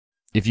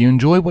If you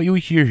enjoy what you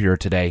hear here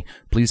today,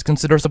 please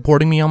consider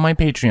supporting me on my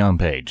Patreon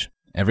page.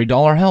 Every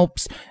dollar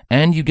helps,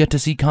 and you get to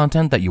see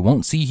content that you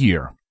won't see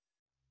here.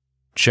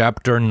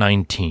 Chapter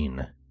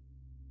 19.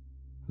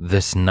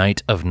 This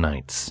Night of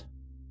Nights.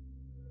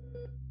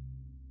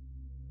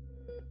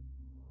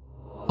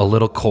 A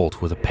little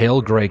colt with a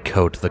pale gray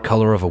coat the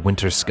color of a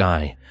winter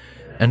sky,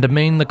 and a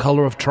mane the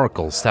color of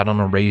charcoal sat on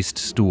a raised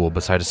stool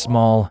beside a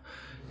small,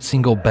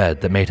 single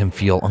bed that made him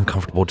feel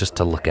uncomfortable just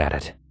to look at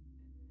it.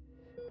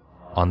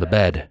 On the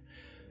bed,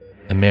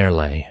 a mare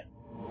lay,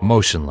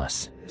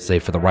 motionless,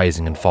 save for the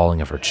rising and falling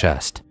of her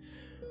chest,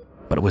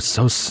 but it was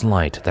so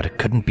slight that it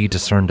couldn't be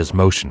discerned as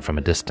motion from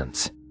a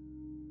distance.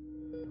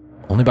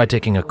 Only by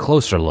taking a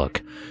closer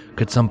look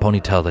could some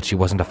pony tell that she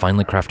wasn't a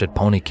finely crafted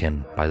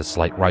ponykin by the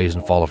slight rise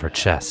and fall of her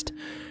chest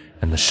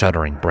and the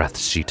shuddering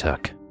breaths she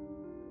took.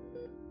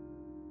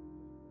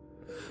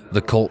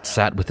 The colt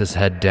sat with his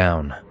head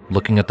down,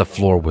 looking at the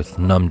floor with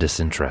numb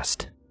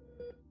disinterest.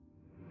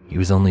 He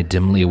was only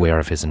dimly aware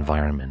of his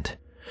environment,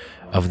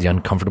 of the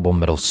uncomfortable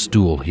metal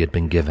stool he had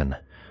been given,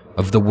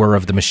 of the whir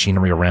of the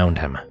machinery around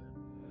him,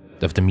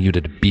 of the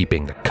muted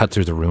beeping that cut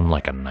through the room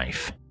like a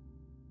knife.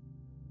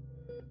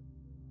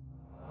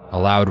 A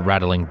loud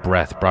rattling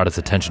breath brought his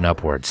attention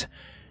upwards,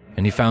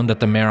 and he found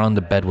that the mare on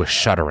the bed was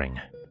shuddering.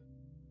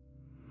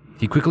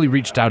 He quickly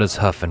reached out his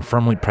hoof and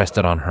firmly pressed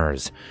it on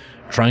hers,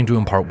 trying to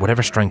impart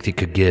whatever strength he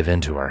could give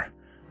into her,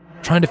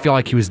 trying to feel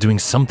like he was doing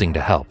something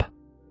to help.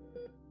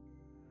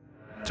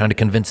 Trying to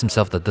convince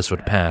himself that this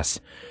would pass,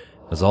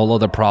 as all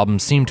other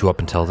problems seemed to up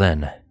until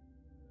then.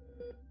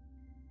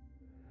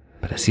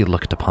 But as he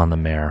looked upon the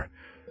mare,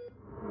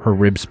 her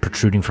ribs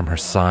protruding from her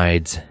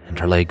sides and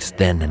her legs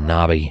thin and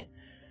knobby,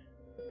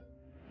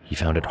 he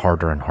found it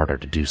harder and harder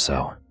to do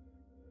so.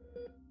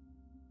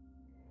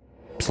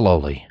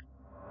 Slowly,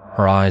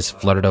 her eyes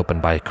fluttered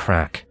open by a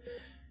crack,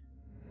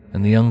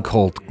 and the young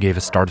colt gave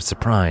a start of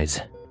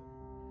surprise.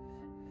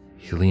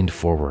 He leaned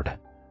forward,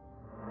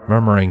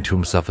 murmuring to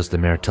himself as the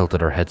mare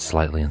tilted her head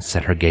slightly and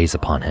set her gaze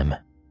upon him.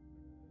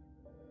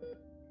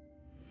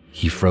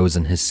 He froze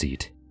in his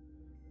seat.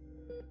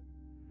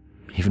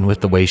 Even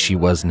with the way she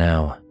was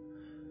now,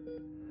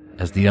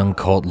 as the young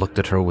colt looked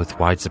at her with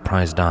wide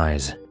surprised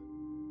eyes,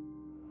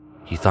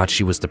 he thought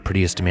she was the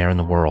prettiest mare in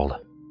the world.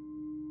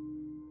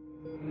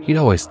 He'd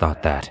always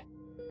thought that,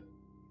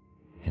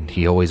 and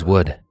he always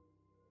would.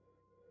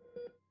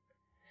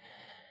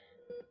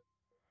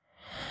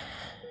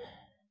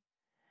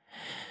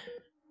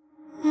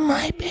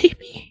 My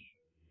baby,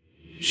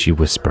 she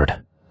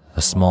whispered,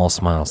 a small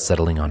smile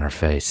settling on her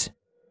face.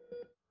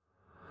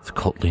 The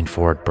colt leaned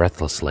forward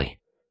breathlessly.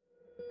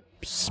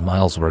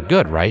 Smiles were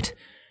good, right?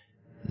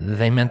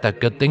 They meant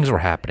that good things were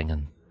happening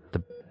and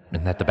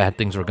that the bad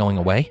things were going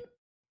away.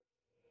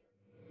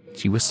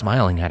 She was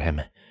smiling at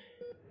him.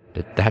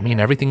 Did that mean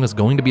everything was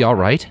going to be all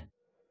right?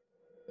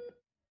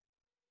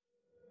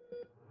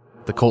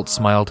 The colt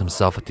smiled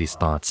himself at these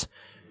thoughts,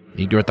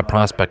 eager at the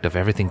prospect of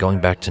everything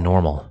going back to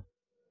normal.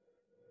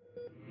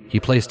 He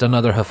placed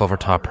another hoof over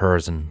top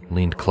hers and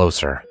leaned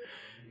closer,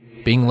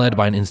 being led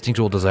by an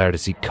instinctual desire to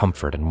seek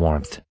comfort and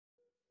warmth.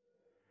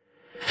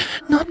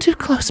 Not too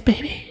close,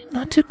 baby,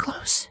 not too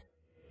close,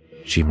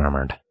 she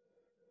murmured.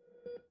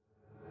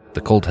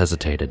 The colt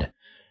hesitated,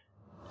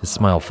 his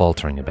smile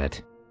faltering a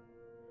bit.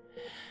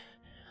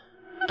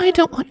 I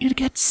don't want you to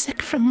get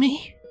sick from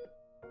me.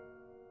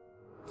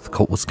 The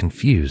colt was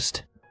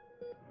confused.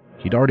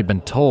 He'd already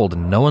been told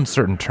in no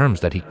uncertain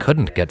terms that he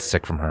couldn't get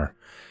sick from her,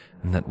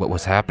 and that what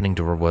was happening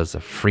to her was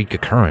a freak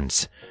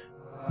occurrence,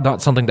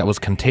 not something that was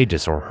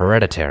contagious or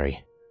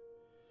hereditary.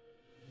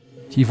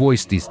 He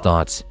voiced these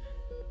thoughts,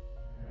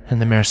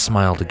 and the mare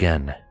smiled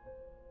again,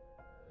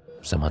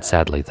 somewhat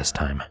sadly this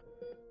time.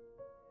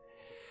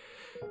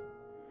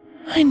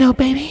 I know,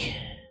 baby.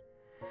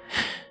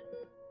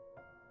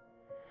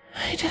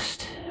 I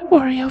just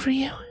worry over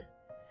you.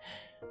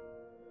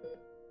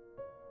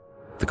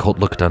 The colt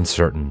looked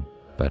uncertain,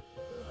 but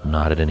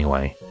nodded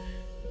anyway,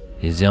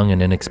 his young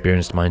and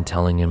inexperienced mind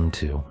telling him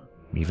to,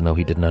 even though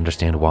he didn't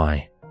understand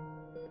why.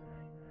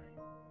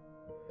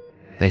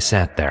 They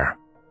sat there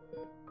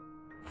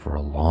for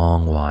a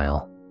long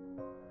while,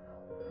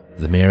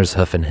 the mare's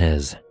hoof in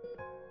his.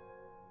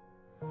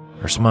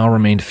 Her smile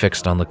remained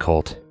fixed on the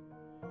colt,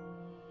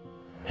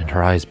 and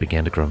her eyes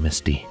began to grow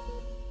misty.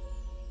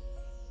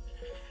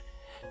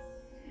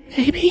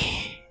 Baby,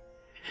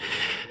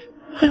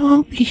 I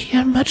won't be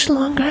here much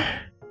longer,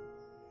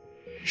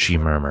 she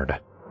murmured,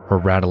 her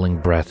rattling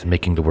breath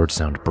making the words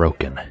sound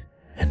broken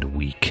and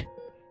weak.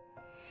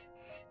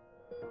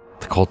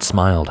 The colt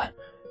smiled.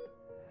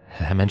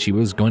 That meant she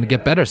was going to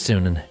get better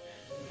soon, and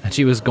that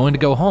she was going to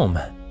go home.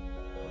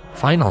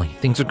 Finally,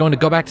 things are going to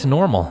go back to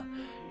normal.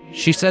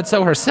 She said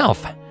so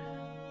herself.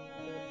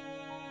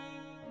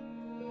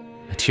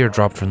 A tear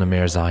dropped from the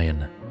mare's eye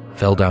and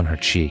fell down her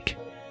cheek,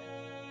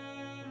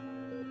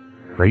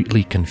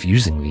 greatly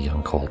confusing the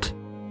young colt.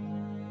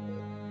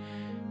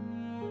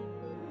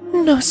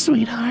 No,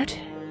 sweetheart.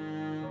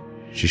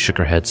 She shook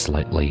her head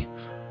slightly,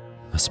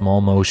 a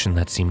small motion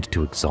that seemed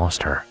to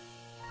exhaust her.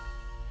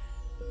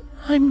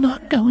 I'm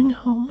not going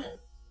home.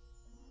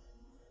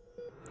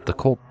 The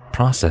colt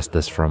processed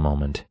this for a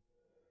moment.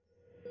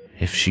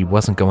 If she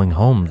wasn't going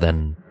home,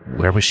 then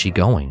where was she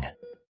going?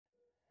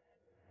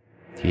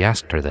 He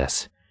asked her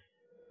this,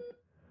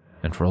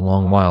 and for a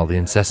long while the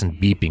incessant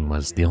beeping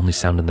was the only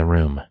sound in the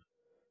room.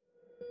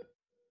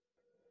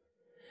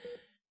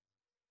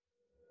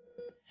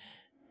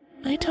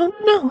 I don't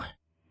know,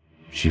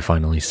 she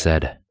finally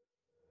said.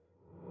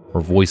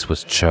 Her voice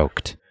was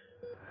choked,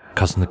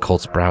 causing the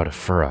colt's brow to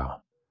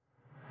furrow.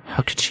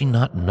 How could she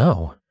not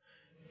know?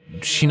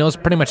 She knows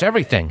pretty much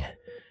everything.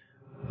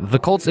 The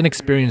colt's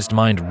inexperienced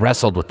mind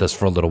wrestled with this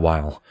for a little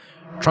while,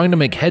 trying to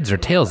make heads or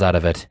tails out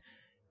of it,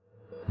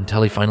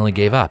 until he finally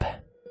gave up.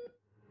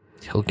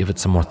 He'll give it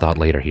some more thought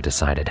later, he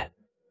decided.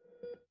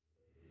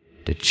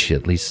 Did she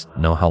at least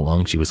know how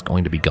long she was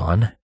going to be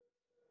gone?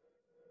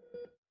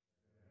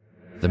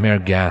 The mare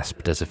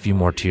gasped as a few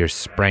more tears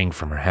sprang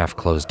from her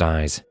half-closed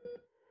eyes.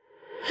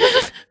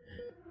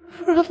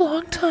 For a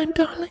long time,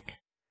 darling.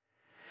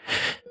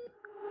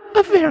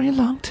 A very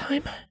long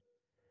time.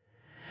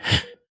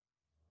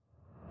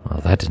 Well,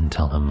 that didn't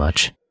tell him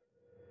much.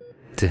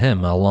 To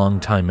him, a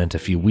long time meant a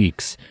few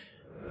weeks,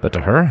 but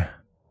to her,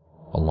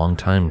 a long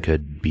time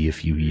could be a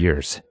few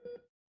years.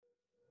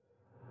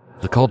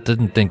 The colt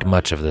didn't think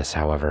much of this,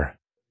 however.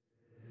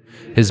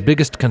 His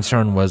biggest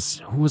concern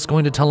was who was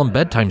going to tell him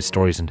bedtime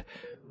stories and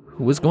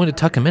who was going to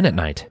tuck him in at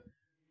night.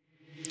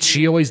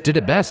 She always did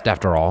it best,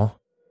 after all.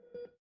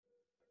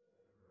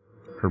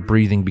 Her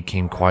breathing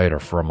became quieter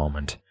for a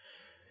moment,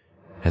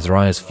 as her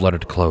eyes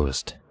fluttered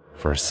closed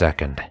for a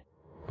second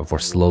before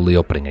slowly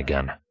opening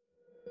again.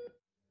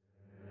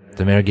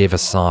 The mare gave a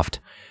soft,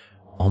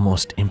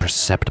 almost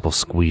imperceptible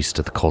squeeze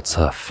to the colt's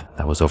hoof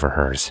that was over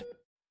hers.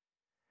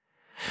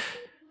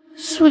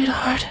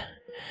 Sweetheart,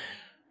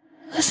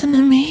 listen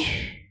to me,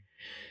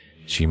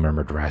 she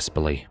murmured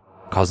raspily,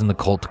 causing the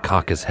colt to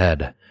cock his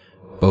head,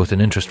 both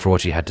in interest for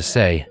what she had to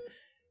say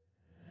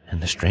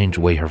and the strange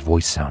way her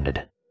voice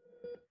sounded.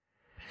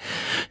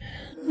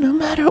 No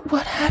matter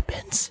what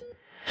happens,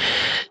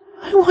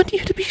 I want you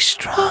to be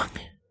strong.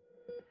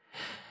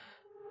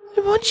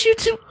 I want you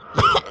to...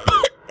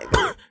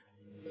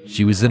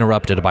 She was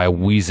interrupted by a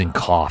wheezing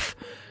cough,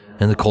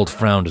 and the colt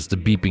frowned as the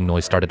beeping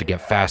noise started to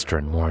get faster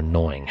and more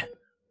annoying.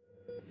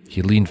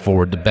 He leaned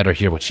forward to better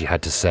hear what she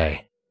had to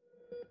say.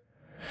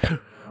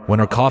 When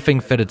her coughing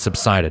fit had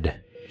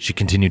subsided, she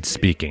continued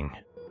speaking,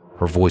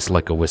 her voice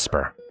like a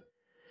whisper.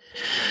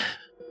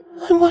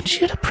 I want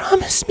you to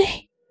promise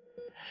me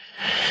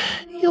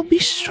you'll be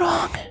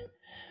strong,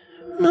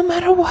 no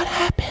matter what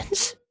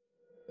happens.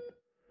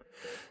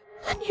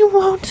 And you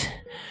won't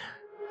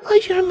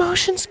let your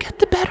emotions get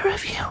the better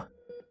of you.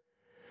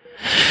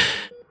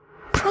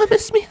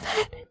 Promise me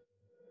that.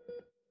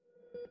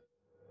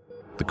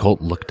 The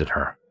colt looked at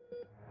her,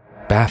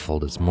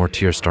 baffled as more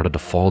tears started to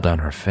fall down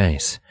her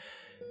face,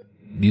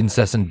 the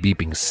incessant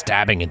beeping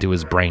stabbing into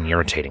his brain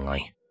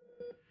irritatingly.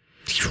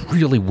 He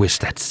really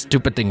wished that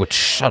stupid thing would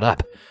shut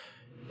up.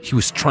 He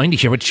was trying to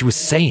hear what she was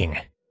saying.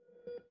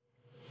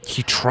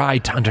 He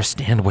tried to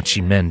understand what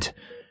she meant,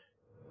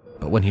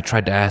 but when he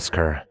tried to ask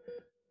her,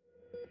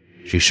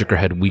 she shook her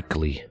head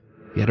weakly,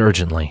 yet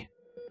urgently.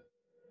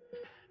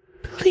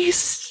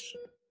 Please,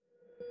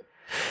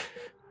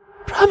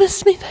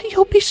 promise me that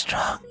you'll be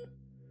strong.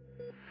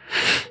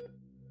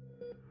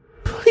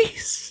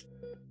 Please.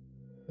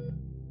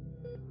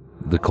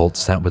 The colt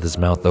sat with his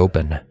mouth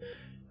open,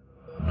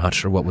 not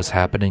sure what was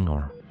happening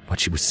or what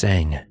she was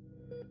saying.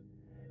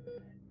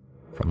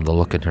 From the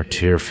look in her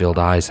tear-filled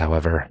eyes,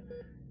 however,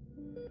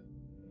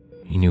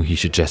 he knew he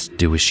should just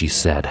do as she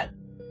said.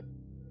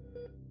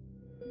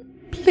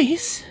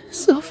 Please,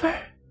 Silver.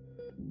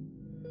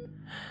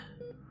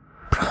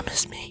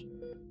 Promise me.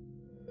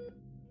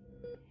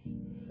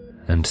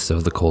 And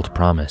so the colt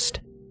promised.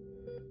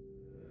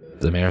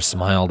 The mare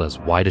smiled as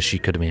wide as she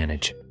could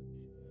manage.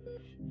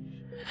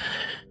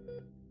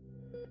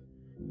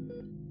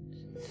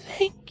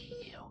 Thank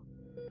you.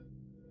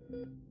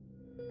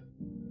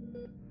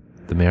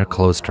 The mare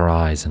closed her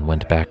eyes and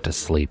went back to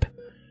sleep,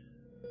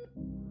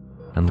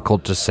 and the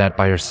colt just sat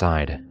by her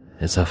side,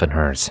 his hoof in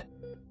hers.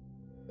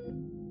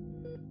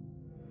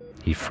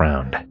 He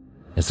frowned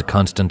as the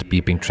constant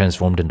beeping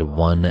transformed into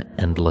one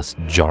endless,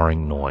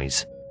 jarring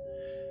noise.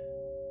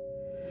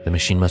 The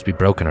machine must be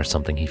broken or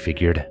something, he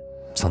figured,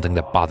 something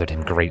that bothered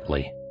him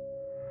greatly.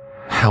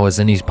 How is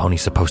any pony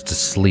supposed to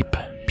sleep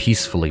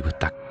peacefully with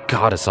that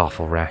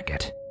goddess-awful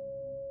racket?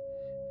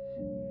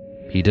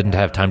 He didn't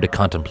have time to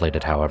contemplate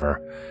it,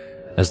 however,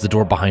 as the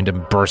door behind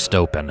him burst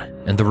open,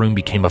 and the room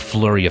became a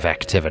flurry of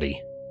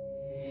activity.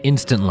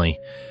 Instantly,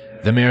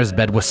 the mare's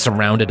bed was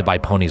surrounded by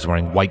ponies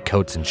wearing white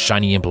coats and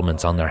shiny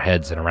implements on their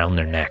heads and around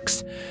their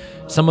necks,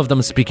 some of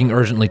them speaking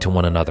urgently to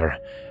one another,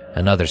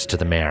 and others to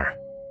the mare.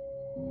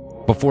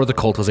 Before the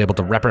colt was able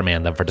to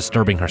reprimand them for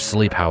disturbing her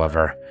sleep,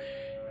 however,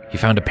 he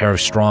found a pair of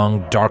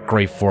strong, dark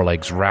gray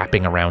forelegs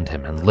wrapping around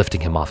him and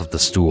lifting him off of the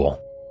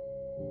stool.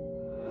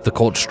 The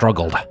colt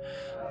struggled,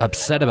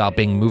 upset about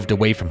being moved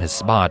away from his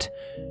spot,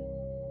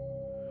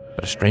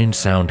 but a strange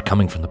sound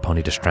coming from the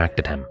pony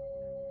distracted him.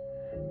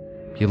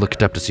 He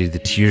looked up to see the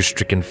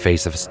tear-stricken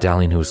face of a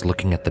stallion who was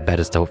looking at the bed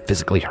as though it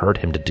physically hurt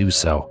him to do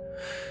so,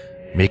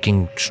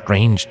 making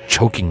strange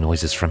choking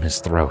noises from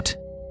his throat.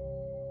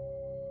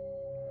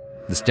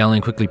 The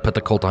stallion quickly put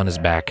the colt on his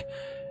back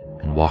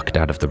and walked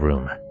out of the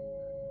room.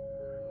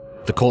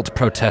 The colt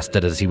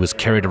protested as he was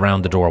carried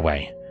around the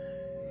doorway.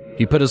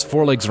 He put his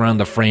forelegs around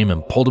the frame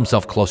and pulled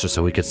himself closer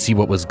so he could see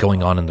what was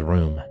going on in the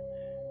room.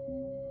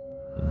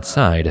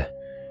 Inside,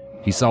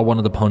 he saw one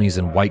of the ponies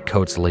in white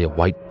coats lay a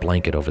white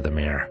blanket over the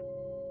mare.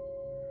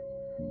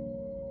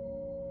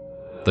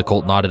 The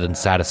colt nodded in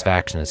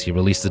satisfaction as he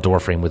released the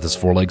doorframe with his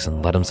forelegs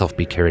and let himself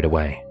be carried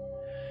away.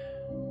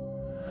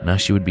 Now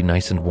she would be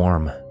nice and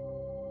warm.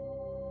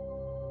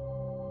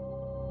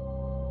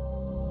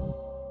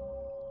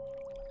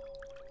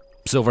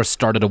 Silver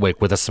started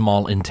awake with a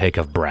small intake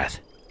of breath.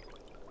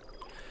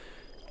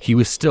 He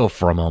was still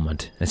for a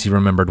moment as he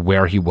remembered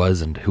where he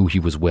was and who he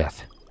was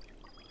with.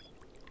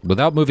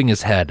 Without moving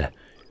his head,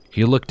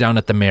 he looked down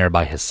at the mare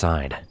by his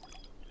side.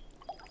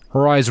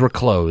 Her eyes were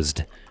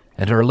closed,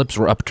 and her lips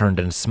were upturned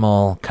in a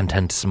small,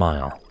 content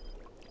smile.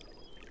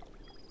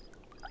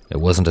 It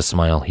wasn't a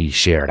smile he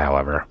shared,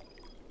 however.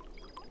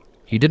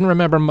 He didn't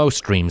remember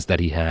most dreams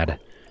that he had,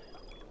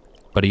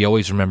 but he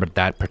always remembered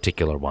that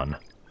particular one.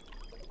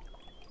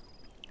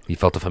 He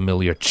felt a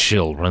familiar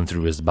chill run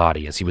through his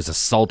body as he was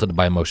assaulted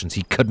by emotions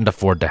he couldn't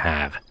afford to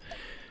have,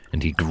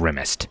 and he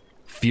grimaced,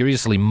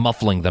 furiously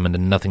muffling them into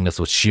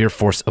nothingness with sheer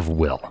force of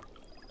will.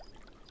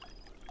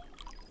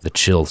 The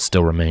chill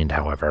still remained,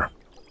 however,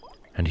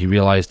 and he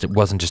realized it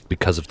wasn't just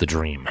because of the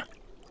dream.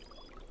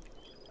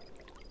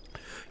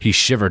 He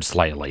shivered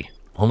slightly,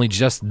 only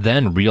just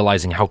then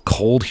realizing how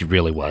cold he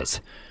really was,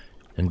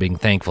 and being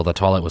thankful the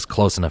toilet was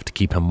close enough to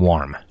keep him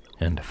warm,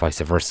 and vice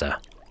versa.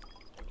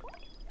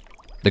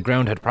 The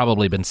ground had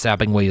probably been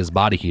sapping away his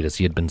body heat as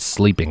he had been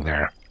sleeping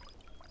there.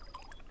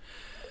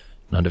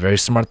 Not a very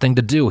smart thing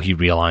to do, he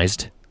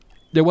realized.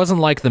 It wasn't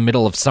like the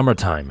middle of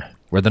summertime,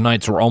 where the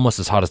nights were almost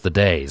as hot as the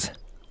days.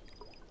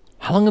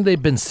 How long had they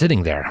been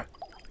sitting there?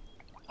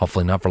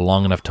 Hopefully not for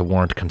long enough to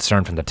warrant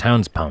concern from the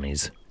town's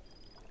ponies.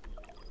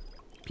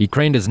 He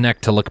craned his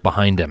neck to look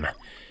behind him,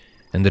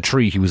 and the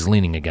tree he was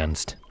leaning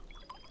against.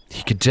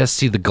 He could just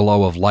see the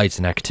glow of lights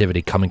and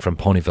activity coming from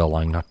Ponyville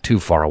lying not too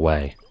far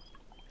away.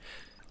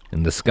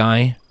 In the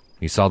sky,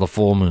 he saw the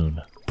full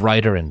moon,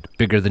 brighter and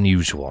bigger than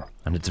usual,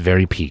 at its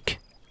very peak.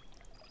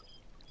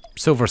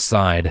 Silver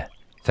sighed,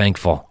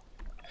 thankful.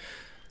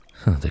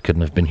 They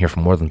couldn't have been here for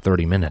more than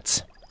 30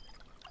 minutes.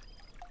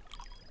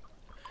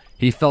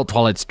 He felt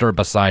Twilight stir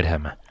beside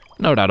him,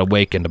 no doubt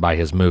awakened by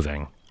his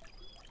moving.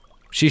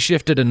 She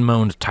shifted and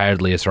moaned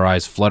tiredly as her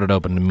eyes fluttered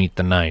open to meet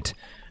the night,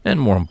 and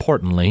more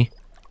importantly,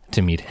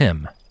 to meet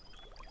him.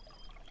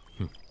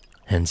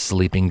 And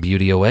Sleeping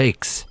Beauty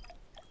awakes,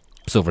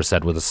 Silver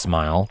said with a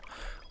smile,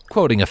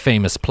 quoting a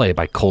famous play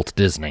by Colt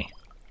Disney.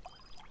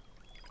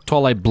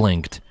 Twilight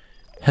blinked,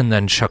 and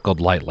then chuckled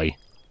lightly.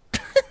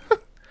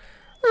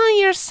 Oh,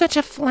 you're such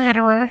a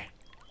flatterer,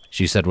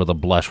 she said with a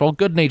blush, while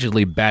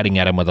good-naturedly batting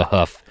at him with a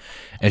hoof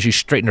as she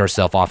straightened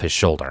herself off his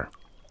shoulder.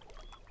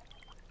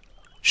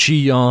 She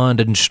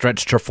yawned and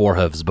stretched her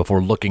forehooves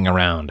before looking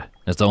around,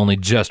 as though only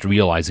just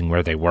realizing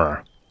where they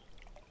were.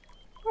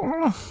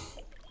 How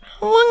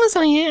long was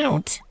I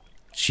out?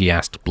 She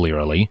asked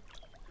blearily.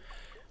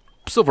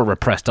 Silver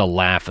repressed a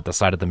laugh at the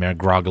sight of the mare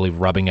groggily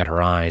rubbing at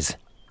her eyes.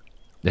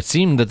 It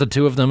seemed that the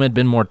two of them had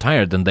been more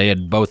tired than they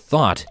had both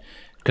thought,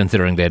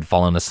 considering they had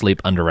fallen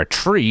asleep under a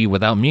tree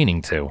without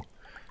meaning to.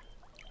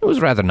 It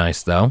was rather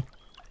nice, though.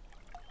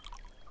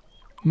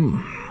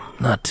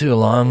 Not too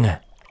long,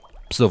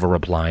 Silver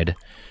replied,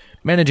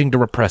 managing to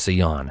repress a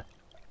yawn.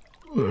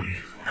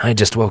 I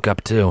just woke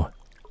up, too.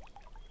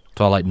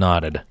 Twilight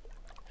nodded.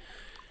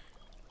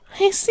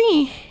 I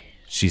see,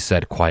 she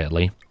said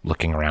quietly,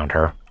 looking around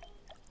her.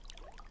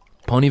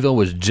 Ponyville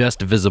was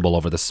just visible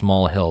over the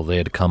small hill they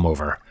had come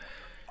over,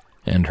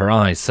 and her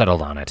eyes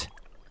settled on it.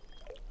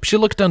 She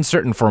looked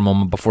uncertain for a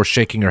moment before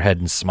shaking her head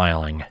and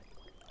smiling.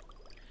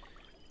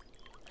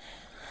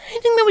 I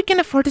think that we can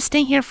afford to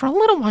stay here for a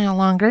little while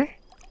longer,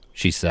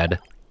 she said,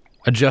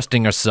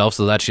 adjusting herself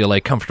so that she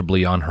lay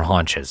comfortably on her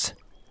haunches.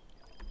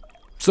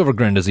 Silver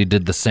grinned as he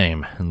did the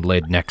same and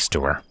laid next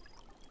to her.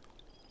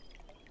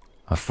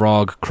 A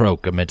frog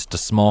croaked amidst a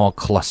small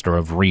cluster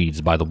of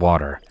reeds by the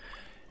water,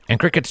 and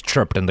crickets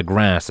chirped in the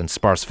grass and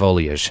sparse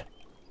foliage.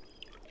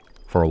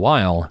 For a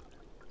while,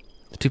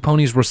 the two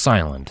ponies were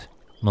silent,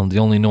 the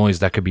only noise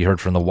that could be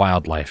heard from the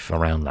wildlife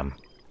around them.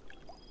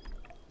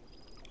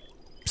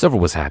 Silver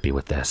was happy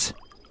with this.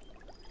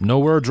 No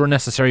words were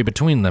necessary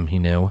between them, he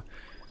knew,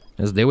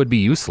 as they would be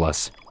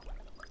useless.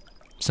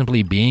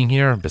 Simply being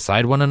here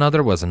beside one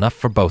another was enough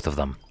for both of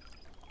them.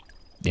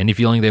 Any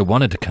feeling they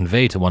wanted to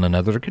convey to one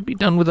another could be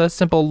done with a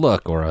simple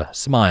look or a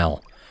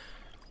smile,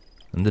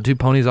 and the two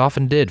ponies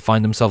often did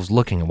find themselves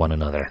looking at one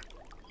another.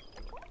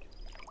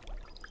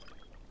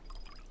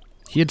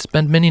 He had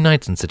spent many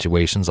nights in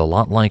situations a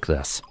lot like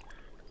this,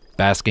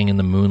 basking in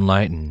the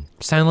moonlight and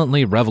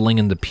silently reveling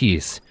in the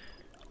peace,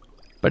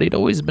 but he'd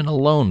always been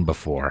alone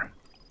before.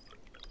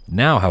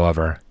 Now,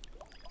 however,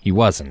 He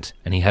wasn't,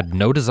 and he had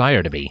no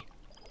desire to be.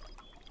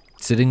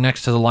 Sitting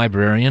next to the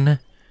librarian,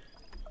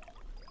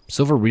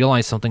 Silver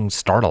realized something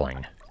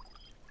startling.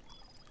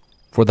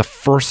 For the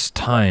first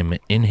time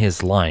in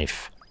his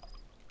life,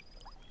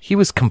 he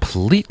was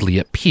completely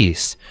at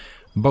peace,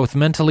 both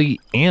mentally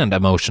and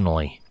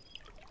emotionally.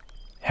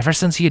 Ever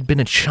since he had been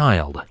a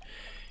child,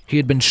 he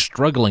had been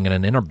struggling in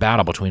an inner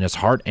battle between his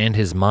heart and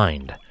his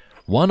mind,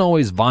 one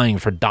always vying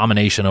for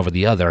domination over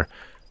the other.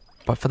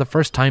 But for the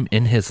first time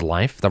in his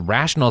life, the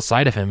rational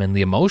side of him and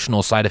the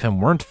emotional side of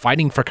him weren't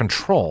fighting for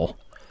control.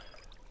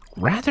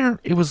 Rather,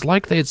 it was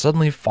like they had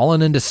suddenly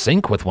fallen into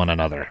sync with one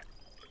another.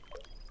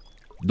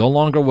 No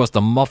longer was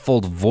the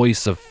muffled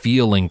voice of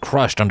feeling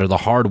crushed under the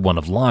hard one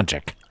of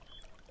logic.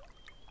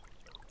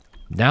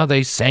 Now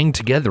they sang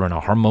together in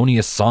a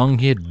harmonious song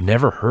he had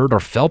never heard or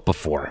felt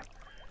before.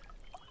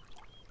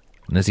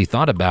 And as he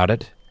thought about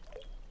it,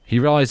 he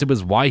realized it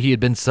was why he had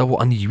been so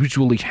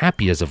unusually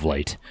happy as of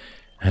late,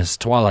 as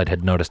Twilight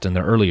had noticed in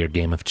their earlier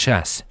game of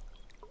chess.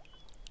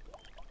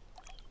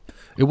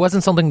 It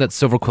wasn't something that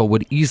Silverquill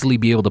would easily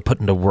be able to put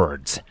into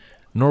words,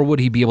 nor would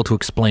he be able to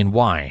explain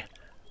why.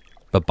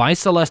 But by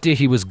Celestia,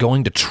 he was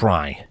going to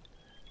try.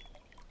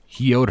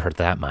 He owed her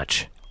that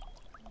much.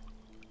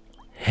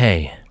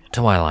 "Hey,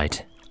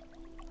 Twilight."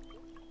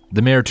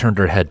 The mare turned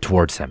her head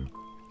towards him.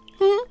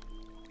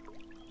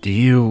 "Do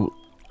you..."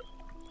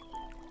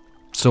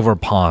 Silver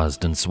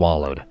paused and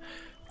swallowed,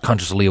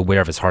 consciously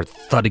aware of his heart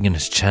thudding in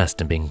his chest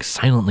and being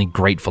silently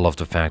grateful of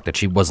the fact that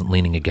she wasn't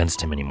leaning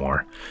against him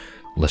anymore,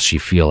 lest she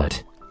feel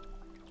it.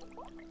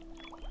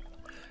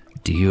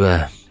 "Do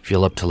you,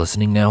 feel up to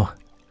listening now?"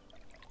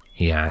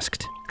 he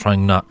asked,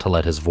 trying not to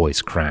let his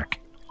voice crack.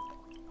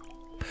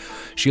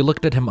 She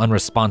looked at him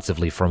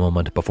unresponsively for a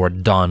moment before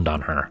it dawned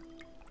on her.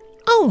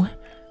 "Oh,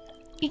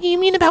 you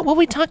mean about what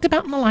we talked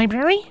about in the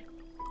library?"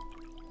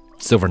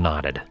 Silver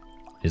nodded,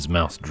 his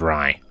mouth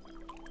dry.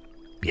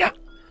 "Yeah.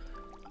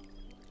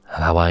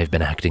 How I've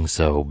been acting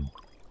so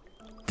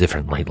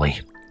different lately."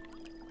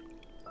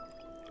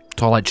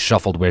 Twilight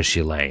shuffled where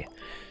she lay,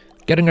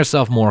 getting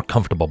herself more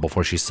comfortable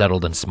before she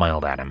settled and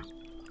smiled at him.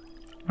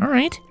 "All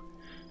right.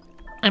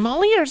 I'm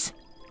all ears."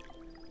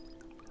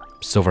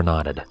 Silver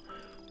nodded,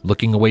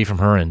 looking away from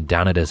her and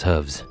down at his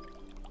hooves.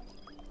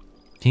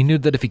 He knew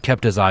that if he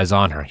kept his eyes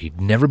on her,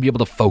 he'd never be able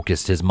to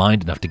focus his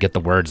mind enough to get the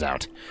words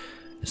out,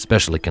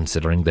 especially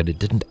considering that it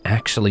didn't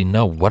actually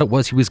know what it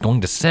was he was going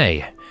to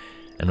say,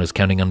 and was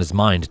counting on his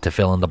mind to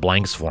fill in the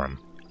blanks for him.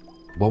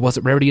 What was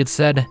it Rarity had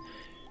said?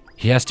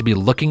 He has to be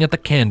looking at the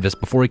canvas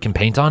before he can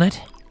paint on it?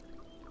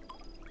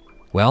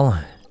 Well,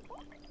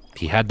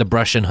 he had the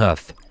brush and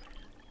hoof.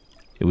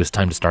 It was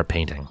time to start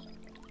painting.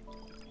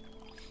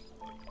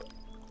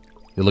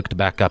 He looked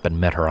back up and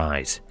met her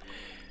eyes.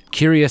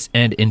 Curious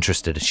and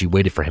interested, she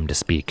waited for him to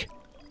speak.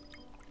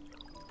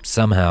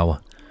 Somehow,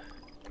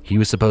 he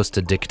was supposed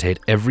to dictate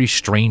every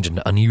strange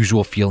and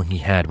unusual feeling he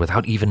had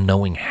without even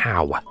knowing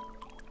how.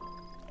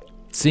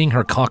 Seeing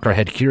her cock her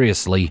head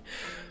curiously,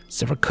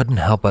 Silver couldn't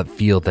help but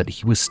feel that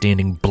he was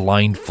standing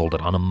blindfolded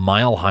on a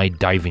mile-high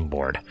diving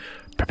board,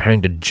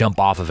 preparing to jump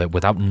off of it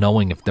without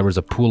knowing if there was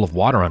a pool of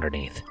water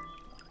underneath.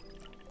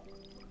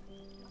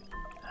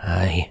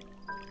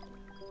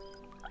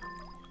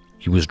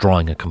 He was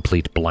drawing a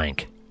complete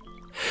blank.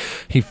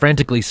 He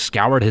frantically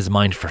scoured his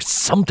mind for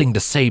something to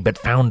say, but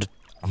found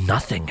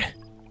nothing.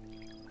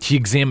 He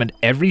examined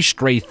every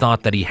stray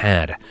thought that he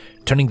had,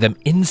 turning them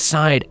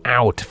inside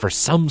out for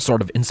some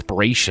sort of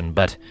inspiration,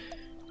 but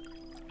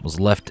was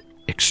left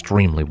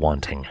extremely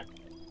wanting.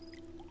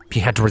 He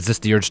had to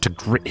resist the urge to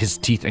grit his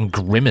teeth and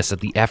grimace at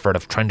the effort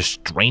of trying to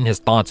strain his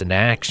thoughts into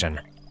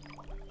action.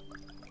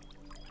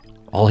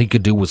 All he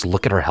could do was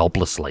look at her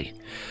helplessly,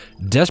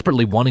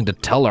 desperately wanting to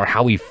tell her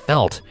how he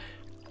felt,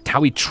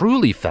 how he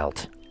truly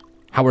felt,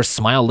 how her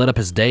smile lit up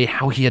his day,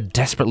 how he had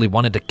desperately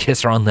wanted to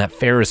kiss her on that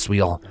Ferris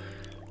wheel.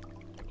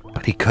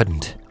 But he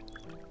couldn't.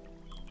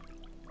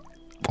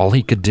 All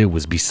he could do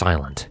was be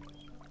silent.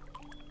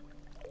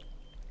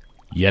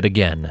 Yet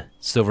again,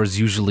 Silver's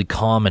usually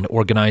calm and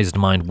organized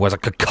mind was a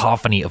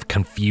cacophony of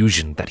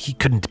confusion that he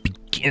couldn't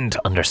begin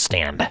to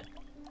understand.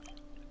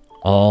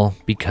 All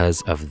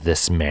because of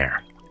this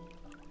mare.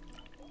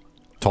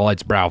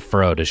 Twilight's brow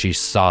furrowed as she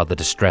saw the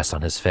distress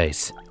on his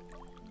face.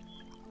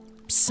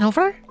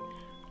 "Silver?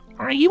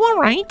 Are you all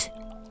right?"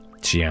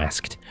 she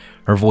asked,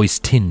 her voice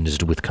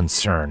tinged with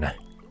concern.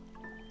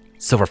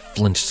 Silver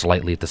flinched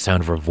slightly at the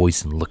sound of her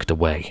voice and looked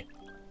away.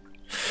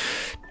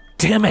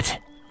 "Damn it!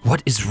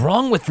 What is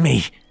wrong with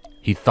me?"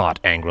 he thought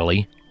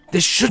angrily.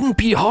 "This shouldn't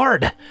be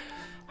hard.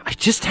 I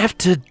just have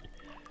to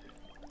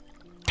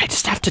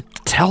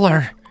tell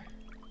her."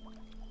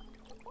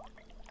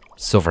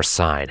 Silver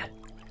sighed.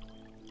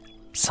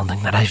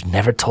 "Something that I've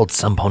never told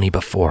some pony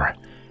before,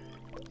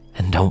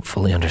 and don't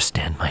fully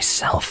understand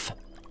myself."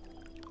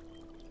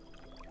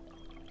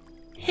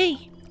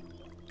 "Hey."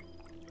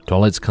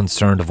 Twilight's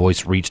concerned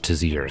voice reached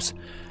his ears,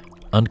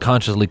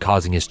 unconsciously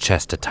causing his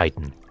chest to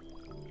tighten.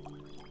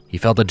 He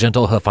felt a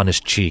gentle hoof on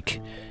his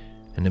cheek,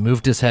 and it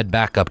moved his head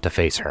back up to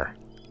face her.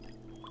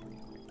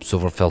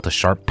 Silver felt a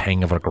sharp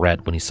pang of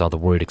regret when he saw the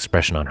worried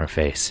expression on her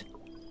face.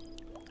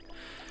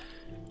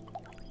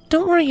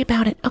 Don't worry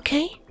about it,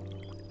 okay?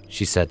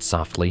 She said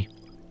softly.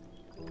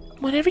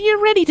 Whenever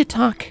you're ready to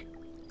talk,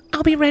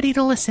 I'll be ready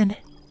to listen.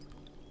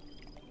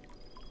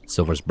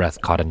 Silver's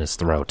breath caught in his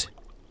throat.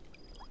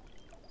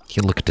 He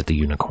looked at the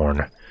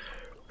unicorn,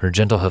 her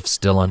gentle hoof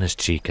still on his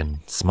cheek, and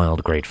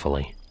smiled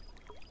gratefully.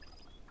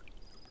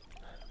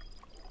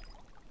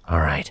 All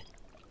right.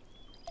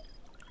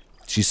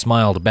 She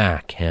smiled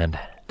back and,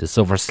 to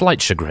Silver's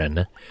slight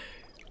chagrin,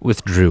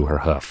 withdrew her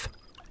hoof.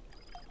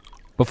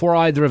 Before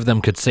either of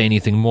them could say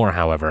anything more,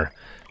 however,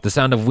 the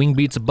sound of wing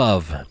beats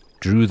above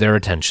drew their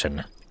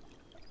attention.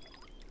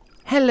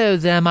 Hello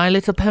there, my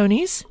little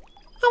ponies.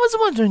 I was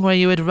wondering where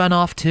you had run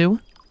off to.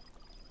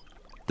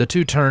 The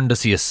two turned to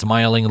see a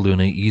smiling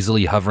Luna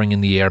easily hovering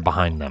in the air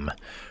behind them,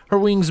 her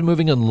wings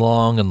moving in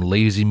long and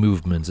lazy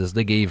movements as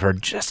they gave her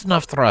just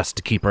enough thrust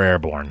to keep her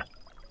airborne.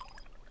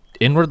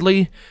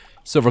 Inwardly,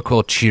 Silver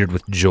Quill cheered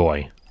with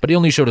joy, but he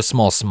only showed a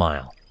small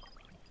smile.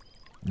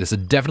 This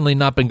had definitely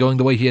not been going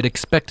the way he had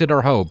expected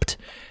or hoped,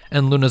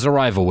 and Luna's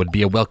arrival would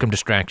be a welcome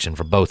distraction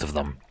for both of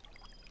them.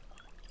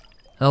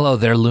 Hello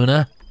there,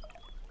 Luna,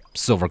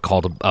 Silver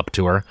called up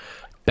to her,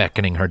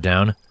 beckoning her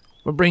down.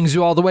 What brings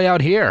you all the way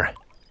out here?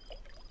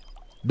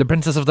 The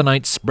Princess of the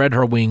Night spread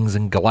her wings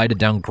and glided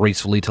down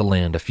gracefully to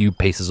land a few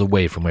paces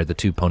away from where the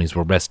two ponies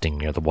were resting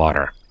near the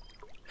water.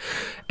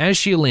 As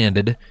she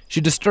landed,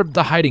 she disturbed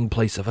the hiding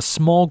place of a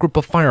small group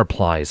of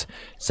fireflies,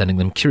 sending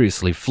them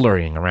curiously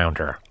flurrying around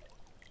her.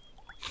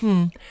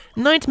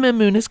 Nightmare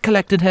Moon has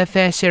collected her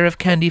fair share of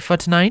candy for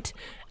tonight,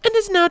 and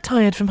is now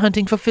tired from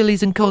hunting for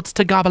fillies and colts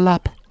to gobble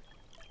up.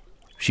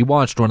 She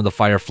watched one of the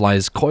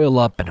fireflies coil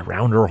up and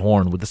around her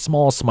horn with a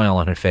small smile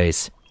on her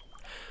face.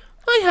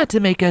 I had to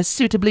make a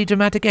suitably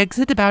dramatic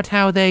exit about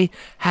how they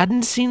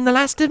hadn't seen the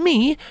last of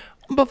me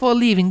before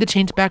leaving to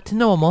change back to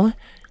normal,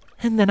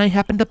 and then I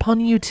happened upon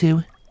you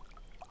two.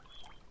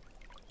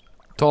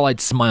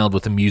 Twilight smiled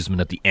with amusement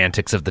at the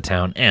antics of the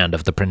town and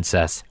of the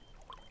princess.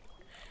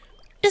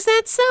 Is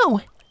that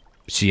so?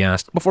 She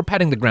asked before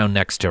patting the ground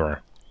next to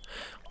her.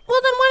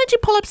 Well, then why don't you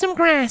pull up some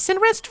grass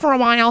and rest for a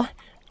while?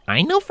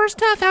 I know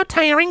first off how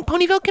tiring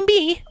Ponyville can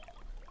be.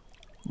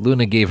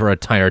 Luna gave her a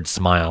tired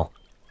smile.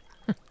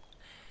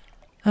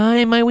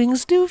 My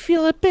wings do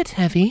feel a bit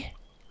heavy.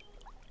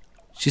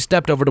 She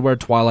stepped over to where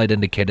Twilight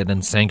indicated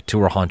and sank to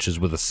her haunches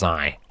with a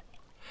sigh.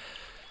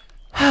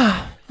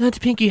 That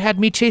Pinky had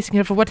me chasing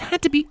her for what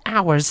had to be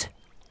hours.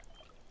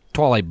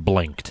 Twilight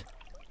blinked.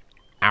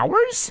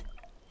 Hours?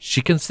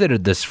 She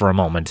considered this for a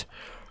moment,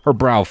 her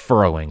brow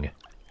furrowing.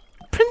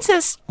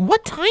 Princess,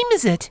 what time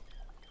is it?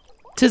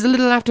 'Tis a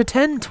little after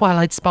 10,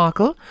 Twilight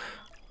Sparkle.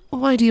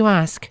 Why do you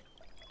ask?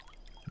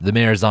 The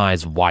mare's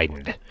eyes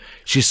widened.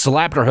 She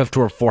slapped her hoof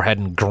to her forehead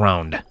and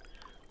groaned.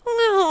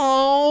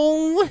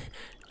 No,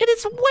 it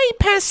is way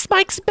past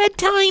Spike's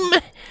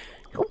bedtime.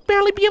 He'll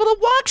barely be able to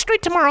walk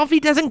straight tomorrow if he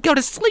doesn't go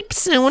to sleep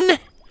soon.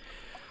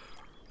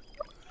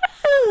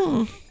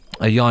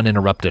 A yawn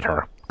interrupted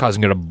her,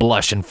 causing her to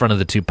blush in front of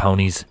the two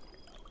ponies.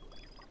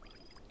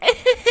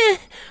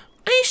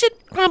 I should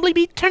probably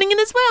be turning in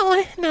as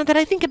well, now that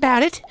I think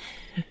about it.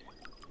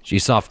 She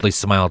softly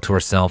smiled to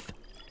herself.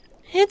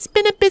 It's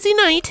been a busy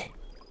night.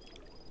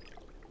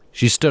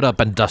 She stood up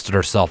and dusted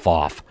herself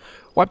off,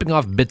 wiping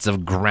off bits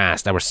of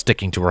grass that were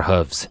sticking to her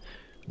hooves,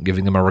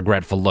 giving them a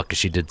regretful look as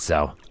she did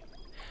so.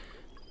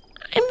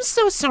 I'm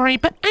so sorry,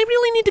 but I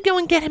really need to go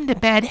and get him to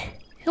bed.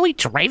 He'll be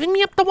driving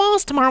me up the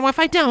walls tomorrow if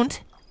I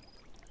don't.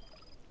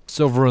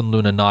 Silver and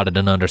Luna nodded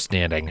in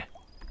understanding.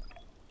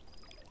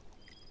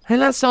 I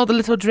last saw the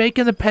little drake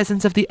in the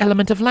presence of the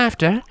element of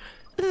laughter,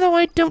 though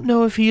I don't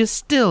know if he is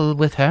still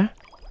with her,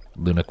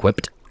 Luna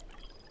quipped.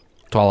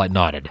 Twilight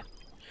nodded.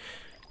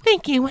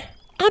 Thank you.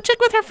 I'll check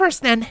with her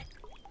first then.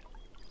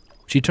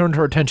 She turned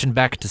her attention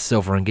back to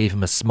Silver and gave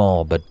him a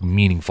small but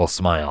meaningful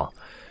smile,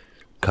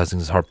 causing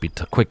his heartbeat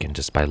to quicken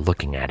just by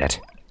looking at it.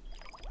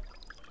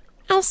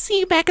 I'll see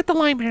you back at the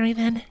library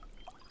then.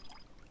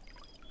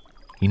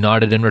 He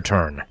nodded in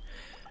return,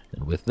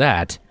 and with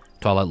that,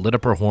 Twilight lit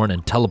up her horn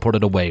and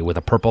teleported away with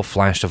a purple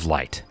flash of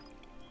light.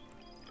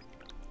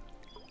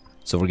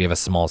 Silver gave a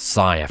small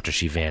sigh after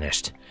she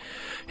vanished,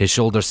 his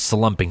shoulders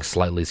slumping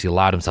slightly as he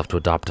allowed himself to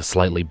adopt a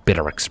slightly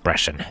bitter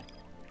expression.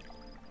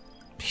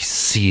 He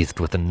seethed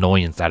with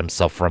annoyance at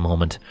himself for a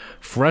moment,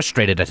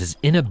 frustrated at his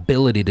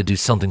inability to do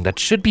something that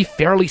should be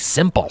fairly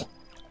simple.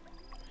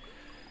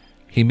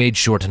 He made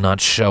sure to not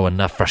show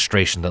enough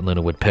frustration that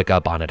Luna would pick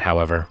up on it,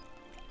 however.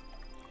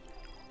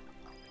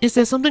 Is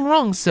there something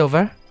wrong,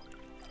 Silver?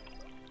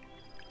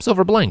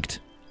 Silver blinked.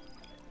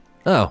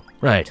 Oh,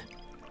 right.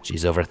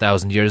 She's over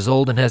 1,000 years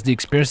old and has the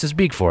experience to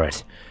speak for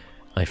it.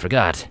 I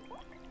forgot.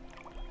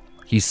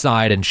 He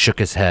sighed and shook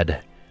his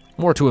head,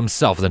 more to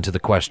himself than to the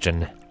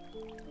question.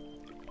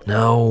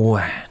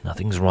 No,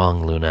 nothing's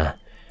wrong, Luna.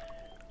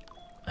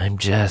 I'm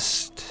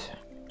just...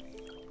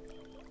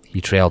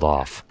 He trailed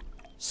off,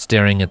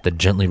 staring at the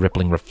gently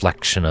rippling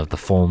reflection of the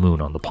full moon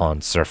on the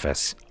pond's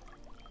surface.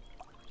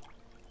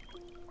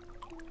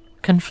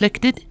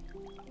 Conflicted?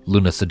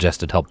 Luna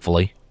suggested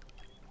helpfully.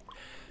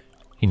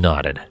 He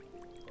nodded.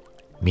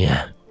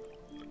 Yeah,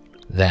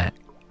 that.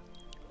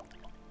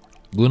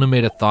 Luna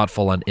made a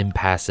thoughtful and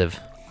impassive,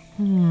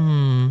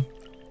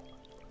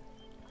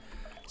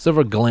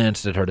 Silver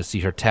glanced at her to see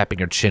her tapping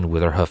her chin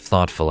with her hoof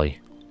thoughtfully.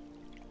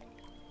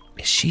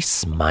 Is she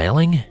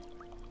smiling?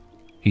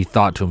 He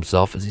thought to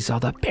himself as he saw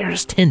the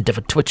barest hint of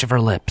a twitch of her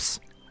lips.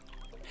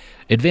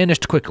 It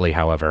vanished quickly,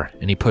 however,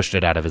 and he pushed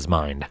it out of his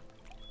mind.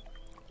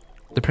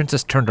 The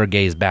princess turned her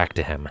gaze back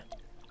to him.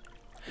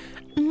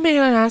 May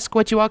I ask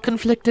what you are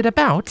conflicted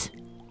about?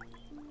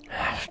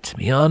 To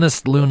be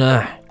honest,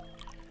 Luna,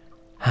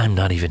 I'm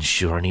not even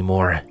sure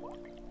anymore,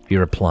 he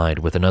replied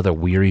with another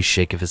weary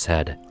shake of his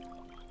head.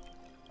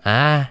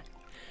 Ah,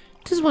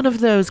 'tis one of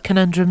those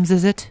conundrums,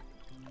 is it?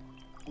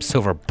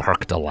 Silver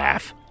barked a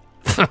laugh.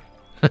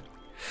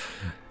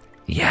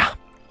 Yeah.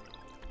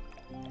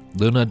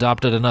 Luna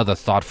adopted another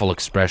thoughtful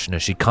expression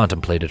as she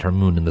contemplated her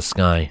moon in the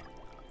sky.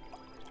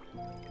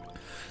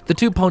 The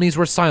two ponies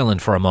were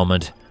silent for a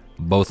moment,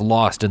 both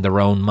lost in their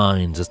own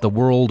minds as the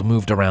world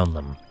moved around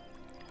them.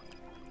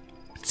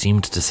 It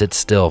seemed to sit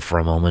still for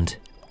a moment.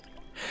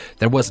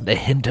 There wasn't a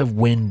hint of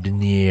wind in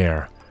the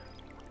air,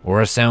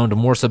 or a sound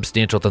more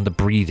substantial than the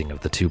breathing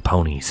of the two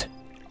ponies.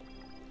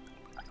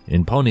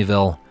 In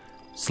Ponyville,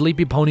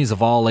 sleepy ponies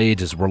of all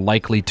ages were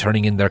likely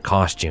turning in their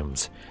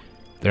costumes.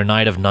 Their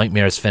night of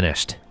nightmares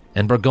finished,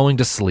 and were going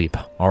to sleep,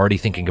 already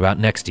thinking about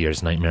next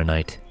year's nightmare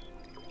night.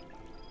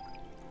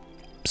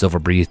 Silver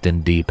breathed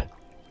in deep,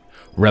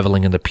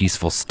 reveling in the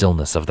peaceful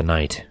stillness of the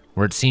night,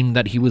 where it seemed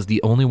that he was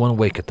the only one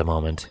awake at the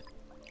moment.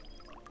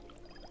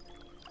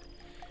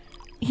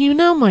 You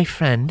know, my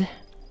friend,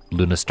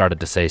 Luna started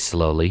to say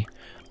slowly,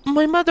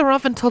 my mother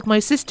often told my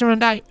sister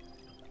and I...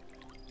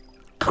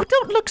 Oh,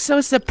 don't look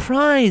so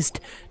surprised.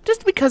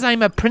 Just because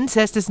I'm a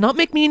princess does not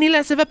make me any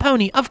less of a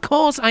pony. Of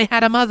course I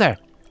had a mother.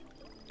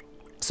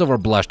 Silver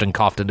blushed and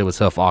coughed into his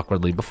hoof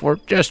awkwardly before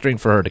gesturing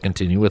for her to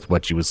continue with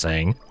what she was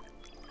saying.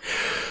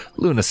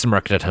 Luna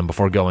smirked at him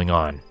before going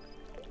on.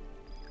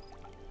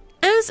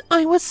 As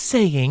I was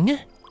saying,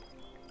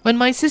 when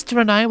my sister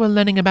and I were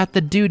learning about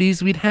the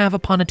duties we'd have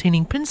upon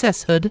attaining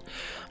princesshood,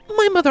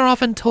 my mother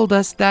often told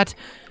us that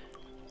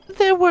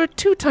there were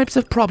two types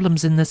of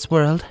problems in this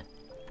world.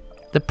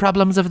 The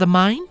problems of the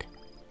mind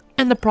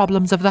and the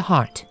problems of the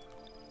heart.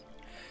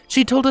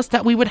 She told us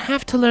that we would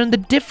have to learn the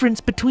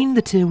difference between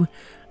the two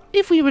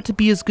if we were to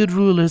be as good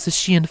rulers as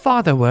she and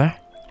father were.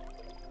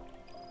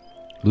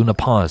 Luna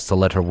paused to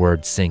let her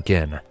words sink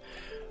in,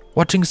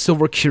 watching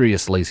Silver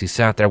curiously as he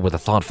sat there with a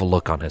thoughtful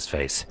look on his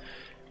face,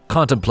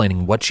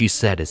 contemplating what she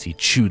said as he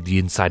chewed the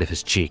inside of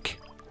his cheek.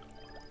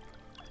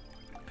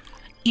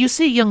 You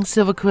see, young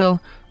Silver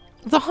Quill,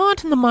 the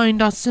heart and the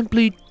mind are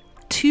simply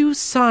two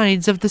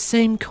sides of the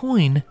same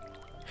coin.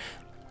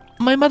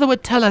 My mother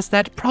would tell us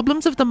that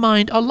problems of the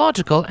mind are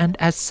logical and,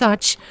 as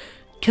such,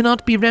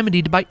 cannot be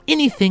remedied by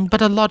anything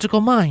but a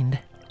logical mind.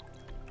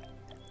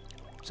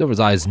 Silver's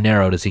eyes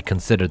narrowed as he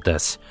considered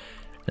this,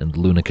 and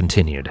Luna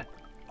continued.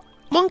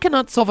 One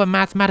cannot solve a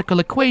mathematical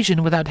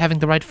equation without having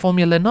the right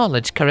formula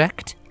knowledge,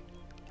 correct?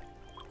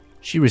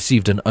 She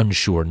received an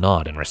unsure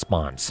nod in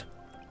response.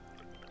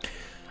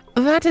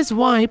 That is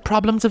why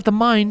problems of the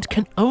mind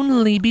can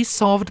only be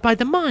solved by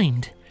the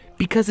mind,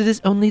 because it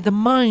is only the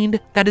mind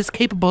that is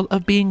capable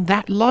of being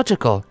that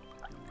logical.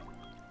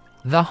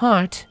 The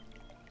heart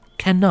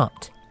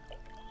cannot.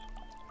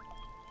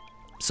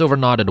 Silver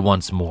nodded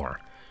once more,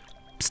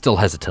 still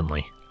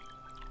hesitantly.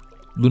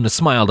 Luna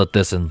smiled at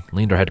this and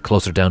leaned her head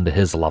closer down to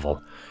his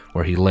level,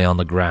 where he lay on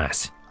the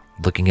grass,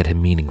 looking at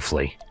him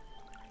meaningfully.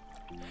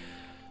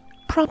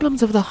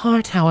 Problems of the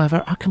heart,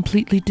 however, are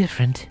completely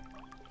different,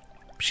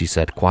 she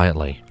said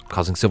quietly,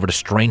 causing Silver to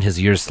strain his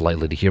ears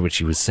slightly to hear what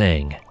she was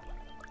saying.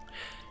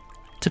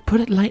 To put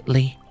it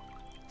lightly,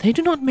 they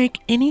do not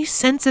make any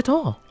sense at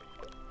all.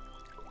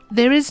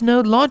 There is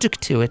no logic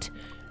to it,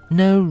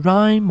 no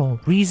rhyme or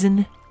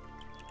reason.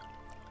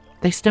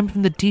 They stem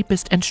from the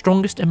deepest and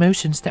strongest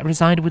emotions that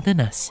reside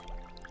within us.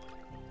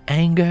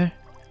 Anger,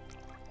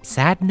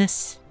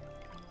 sadness,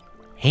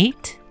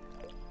 hate.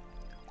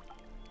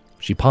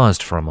 She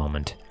paused for a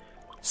moment,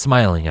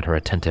 smiling at her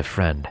attentive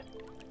friend.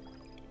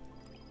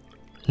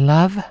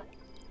 Love.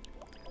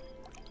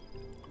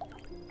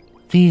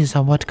 These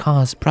are what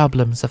cause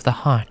problems of the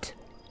heart.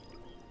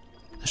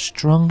 The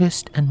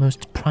strongest and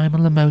most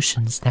primal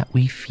emotions that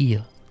we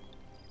feel.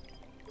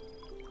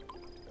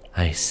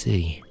 I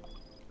see,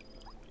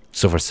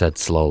 Silver said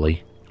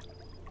slowly.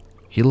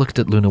 He looked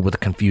at Luna with a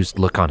confused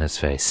look on his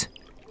face.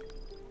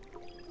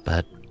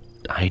 But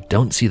I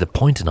don't see the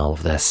point in all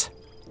of this.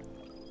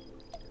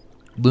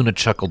 Luna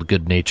chuckled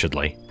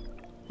good-naturedly.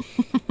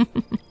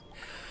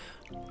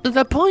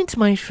 The point,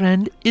 my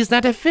friend, is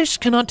that a fish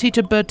cannot teach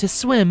a bird to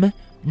swim,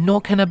 nor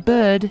can a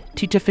bird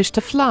teach a fish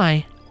to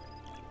fly.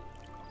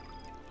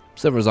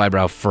 Silver's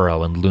eyebrow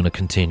furrowed and Luna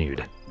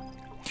continued.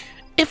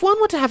 If one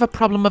were to have a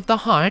problem of the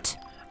heart,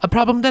 a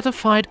problem that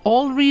defied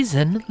all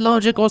reason,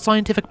 logic, or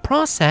scientific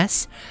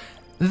process,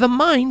 the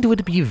mind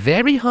would be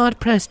very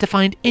hard-pressed to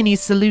find any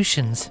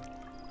solutions.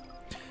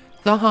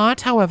 The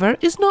heart, however,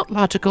 is not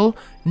logical,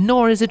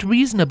 nor is it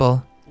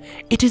reasonable.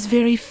 It is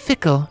very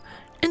fickle,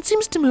 and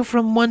seems to move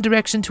from one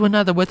direction to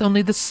another with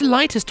only the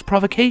slightest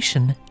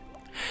provocation.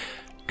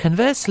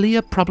 Conversely,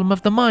 a problem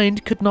of the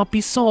mind could not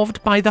be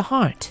solved by the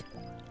heart.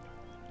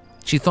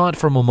 She thought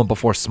for a moment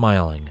before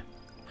smiling.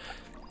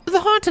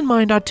 The heart and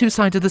mind are two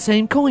sides of the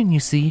same coin, you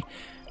see.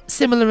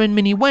 Similar in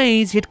many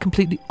ways, yet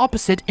completely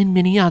opposite in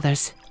many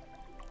others.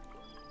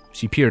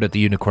 She peered at the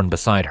unicorn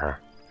beside her.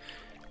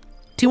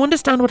 Do you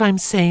understand what I'm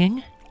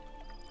saying?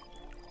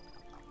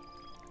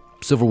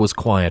 Silver was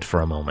quiet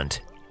for a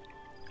moment.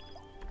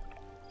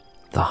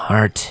 The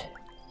heart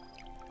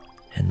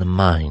and the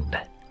mind.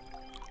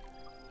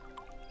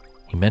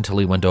 He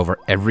mentally went over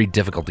every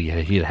difficulty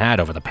he had had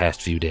over the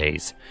past few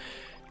days.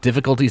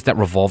 Difficulties that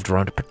revolved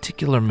around a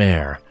particular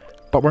mare,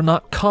 but were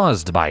not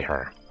caused by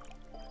her.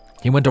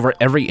 He went over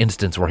every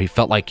instance where he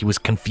felt like he was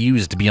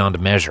confused beyond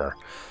measure,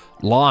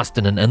 lost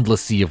in an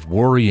endless sea of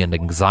worry and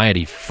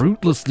anxiety,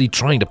 fruitlessly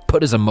trying to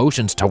put his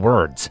emotions to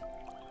words.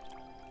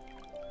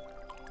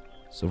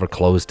 Silver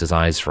closed his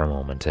eyes for a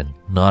moment and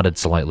nodded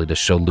slightly to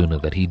show Luna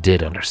that he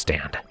did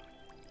understand.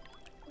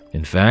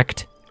 In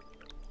fact,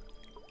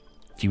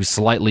 he was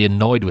slightly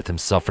annoyed with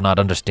himself for not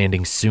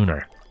understanding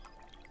sooner.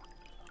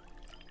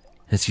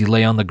 As he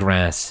lay on the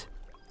grass,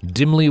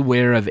 dimly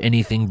aware of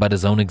anything but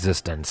his own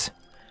existence,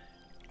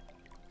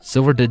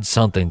 Silver did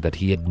something that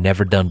he had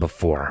never done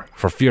before,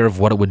 for fear of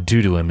what it would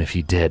do to him if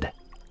he did.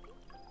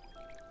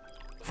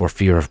 For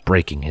fear of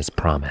breaking his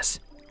promise.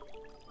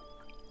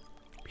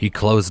 He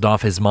closed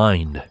off his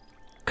mind,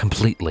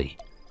 completely,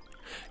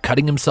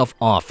 cutting himself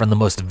off from the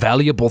most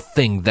valuable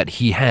thing that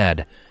he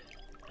had,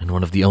 and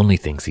one of the only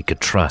things he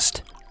could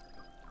trust.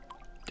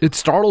 It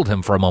startled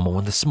him for a moment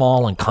when the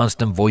small and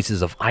constant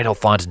voices of idle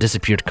thoughts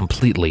disappeared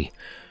completely,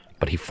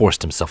 but he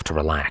forced himself to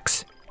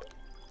relax.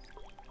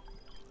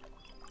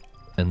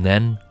 And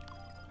then,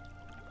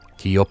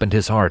 he opened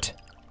his heart,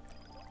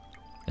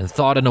 and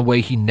thought in a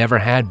way he never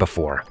had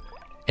before,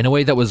 in a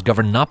way that was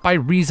governed not by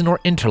reason or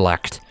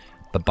intellect,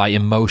 but by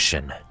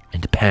emotion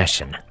and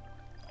passion.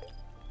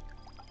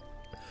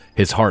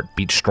 His heart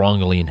beat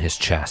strongly in his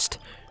chest,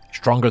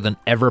 stronger than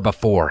ever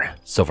before,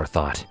 Silver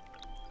thought.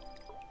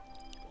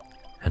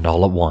 And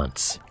all at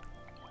once,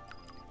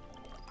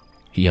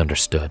 he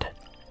understood.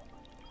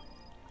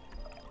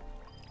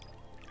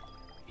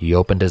 He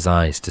opened his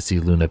eyes to see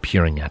Luna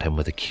peering at him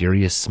with a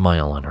curious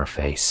smile on her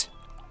face.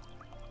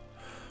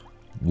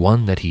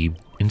 One that he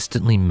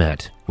instantly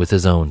met with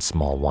his own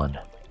small one.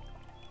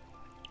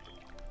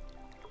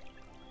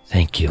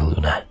 Thank you,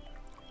 Luna.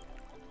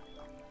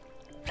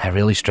 That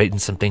really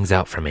straightened some things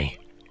out for me.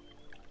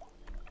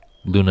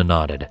 Luna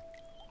nodded.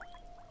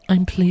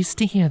 I'm pleased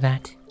to hear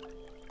that.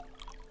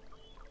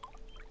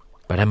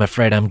 But I'm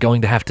afraid I'm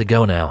going to have to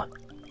go now,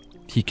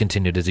 he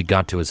continued as he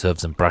got to his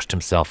hooves and brushed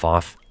himself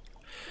off.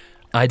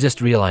 I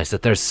just realized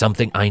that there's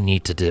something I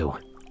need to do.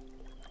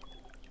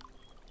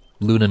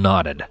 Luna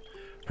nodded,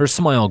 her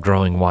smile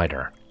growing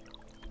wider.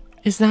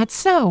 Is that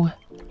so?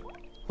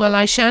 Well,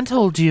 I shan't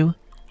hold you.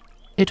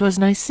 It was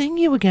nice seeing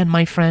you again,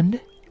 my friend.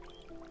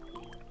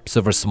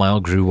 Silver's smile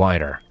grew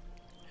wider.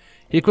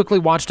 He quickly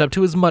walked up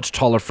to his much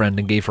taller friend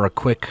and gave her a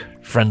quick,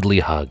 friendly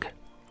hug.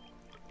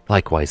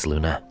 Likewise,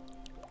 Luna.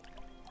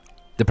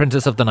 The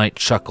Princess of the Night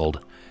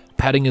chuckled,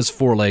 patting his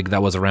foreleg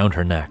that was around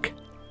her neck.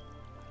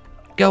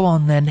 Go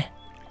on, then.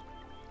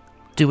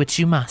 Do what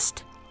you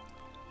must.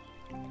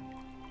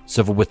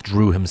 Silver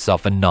withdrew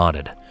himself and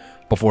nodded,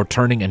 before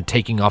turning and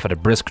taking off at a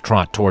brisk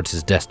trot towards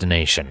his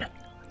destination.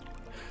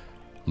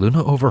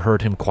 Luna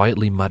overheard him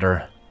quietly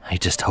mutter, I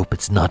just hope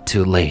it's not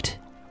too late,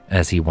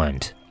 as he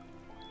went.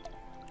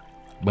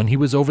 When he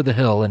was over the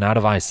hill and out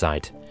of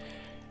eyesight,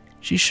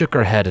 she shook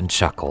her head and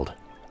chuckled.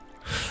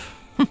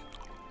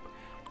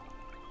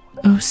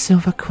 Oh,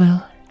 Silver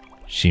Quill,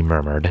 she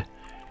murmured,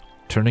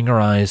 turning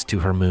her eyes to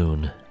her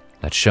moon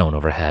that shone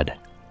overhead.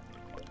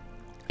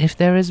 If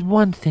there is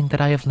one thing that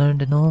I have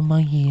learned in all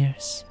my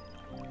years,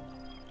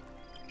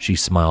 she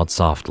smiled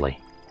softly.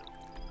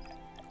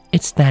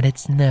 It's that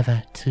it's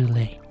never too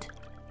late.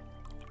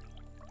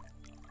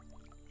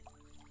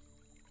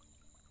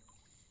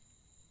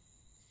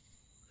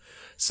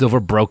 Silver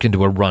broke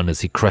into a run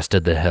as he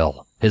crested the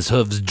hill, his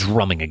hooves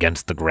drumming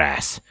against the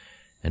grass.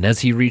 And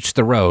as he reached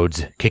the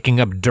roads, kicking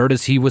up dirt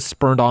as he was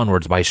spurred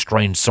onwards by a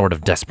strange sort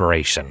of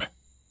desperation.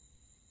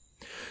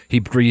 He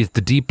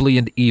breathed deeply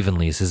and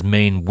evenly as his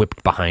mane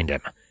whipped behind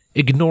him,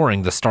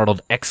 ignoring the startled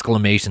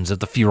exclamations of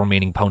the few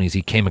remaining ponies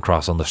he came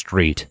across on the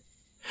street.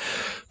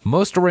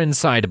 Most were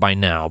inside by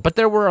now, but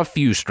there were a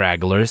few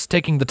stragglers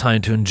taking the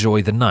time to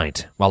enjoy the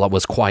night while it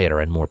was quieter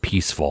and more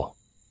peaceful.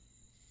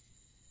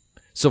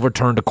 Silver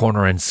turned a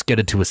corner and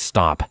skidded to a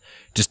stop,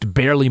 just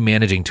barely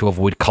managing to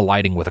avoid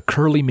colliding with a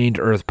curly-maned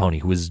earth pony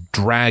who was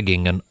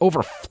dragging an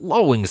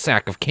overflowing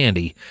sack of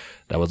candy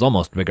that was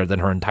almost bigger than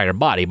her entire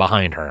body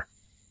behind her.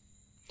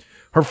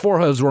 Her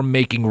forehooves were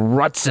making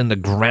ruts in the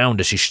ground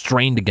as she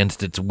strained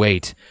against its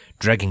weight,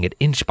 dragging it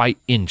inch by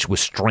inch with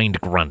strained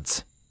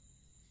grunts.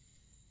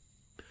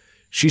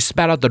 She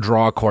spat out the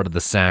drawcord of the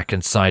sack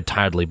and sighed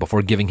tidily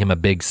before giving him a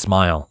big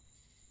smile.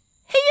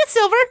 Hey, you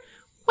Silver!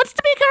 What's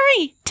the big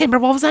hurry?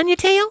 Timberwolves on your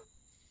tail?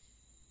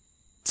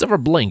 Silver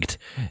blinked,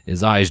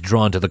 his eyes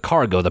drawn to the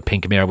cargo the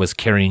pink mare was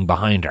carrying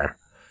behind her.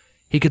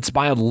 He could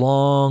spy a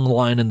long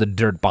line in the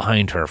dirt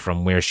behind her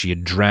from where she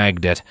had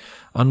dragged it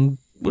on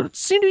what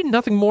seemed to be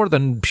nothing more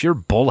than pure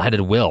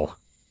bullheaded will.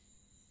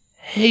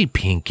 Hey,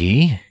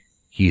 Pinky,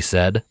 he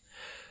said.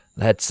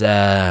 That's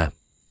a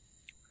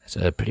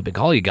pretty big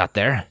haul you got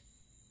there.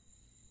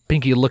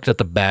 Pinky looked at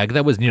the bag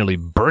that was nearly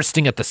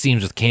bursting at the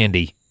seams with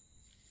candy.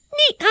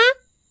 Neat, huh?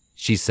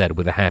 She said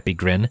with a happy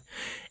grin.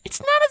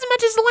 It's not as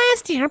much as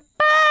last year,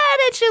 but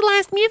it should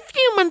last me a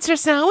few months or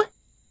so.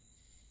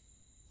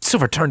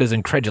 Silver turned his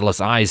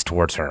incredulous eyes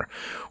towards her,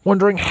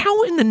 wondering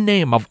how in the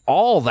name of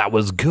all that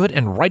was good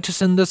and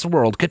righteous in this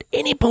world could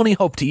any pony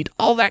hope to eat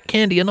all that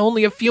candy in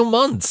only a few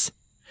months.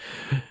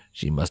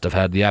 She must have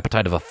had the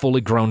appetite of a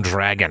fully grown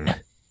dragon.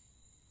 Hey,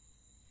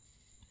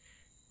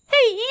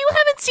 you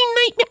haven't seen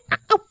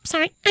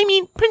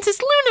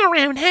Princess Luna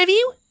around, have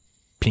you?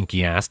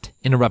 Pinky asked,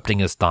 interrupting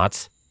his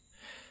thoughts.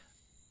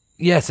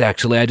 Yes,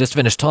 actually, I just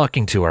finished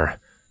talking to her.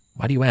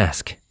 Why do you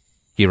ask?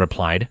 He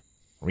replied.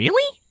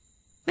 Really?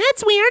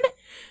 That's weird.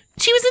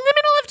 She was in the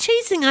middle of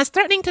chasing us,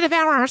 threatening to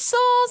devour our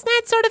souls,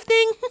 that sort of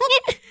thing.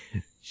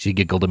 She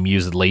giggled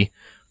amusedly.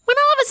 When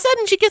all of a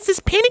sudden she gets this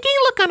panicky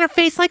look on her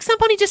face like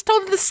somebody just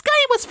told her the sky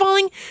was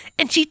falling,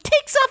 and she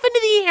takes off into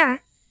the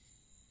air.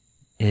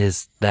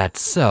 Is that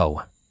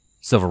so?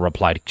 Silver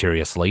replied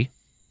curiously.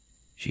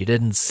 She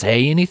didn't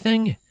say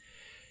anything?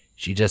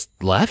 She just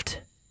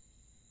left?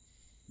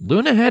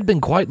 Luna had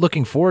been quite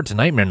looking forward to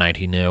Nightmare Night,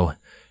 he knew.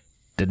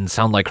 Didn't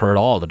sound like her at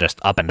all to just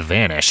up and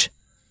vanish.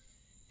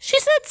 She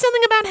said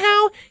something about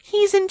how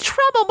he's in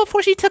trouble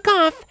before she took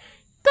off.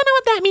 Don't know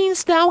what that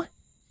means, though.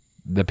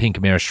 The pink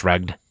mare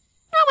shrugged.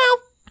 Oh well.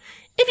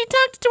 If you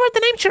talked to her,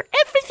 then I'm sure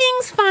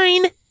everything's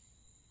fine.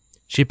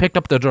 She picked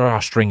up the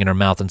drawstring in her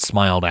mouth and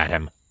smiled at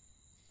him.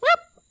 Well,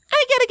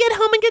 I gotta get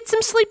home and get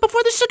some sleep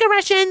before the sugar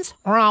rush ends,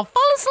 or I'll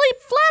fall asleep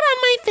flat on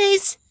my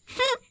face.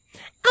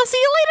 I'll see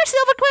you later,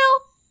 Silver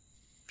Quill.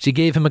 She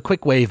gave him a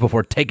quick wave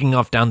before taking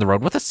off down the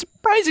road with a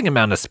surprising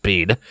amount of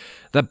speed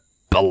that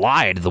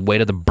belied the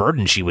weight of the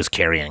burden she was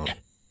carrying.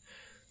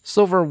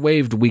 Silver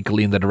waved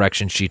weakly in the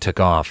direction she took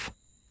off.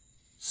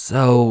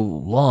 So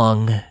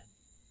long,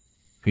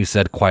 he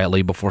said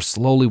quietly before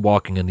slowly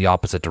walking in the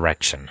opposite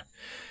direction,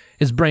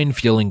 his brain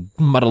feeling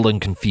muddled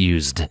and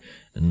confused,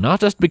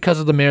 not just because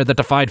of the mare that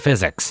defied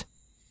physics.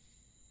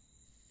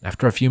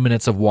 After a few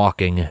minutes of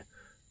walking,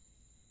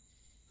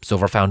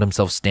 Silver found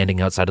himself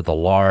standing outside of the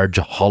large,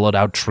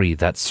 hollowed-out tree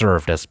that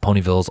served as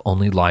Ponyville's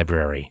only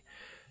library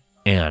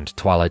and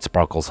Twilight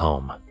Sparkle's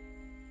home.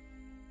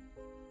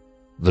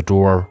 The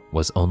door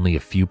was only a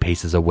few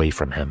paces away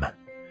from him,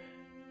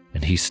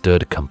 and he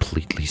stood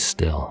completely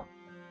still,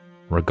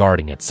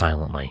 regarding it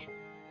silently.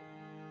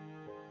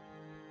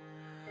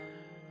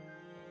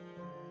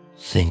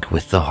 Think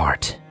with the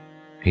heart,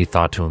 he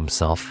thought to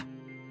himself,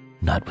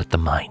 not with the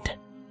mind.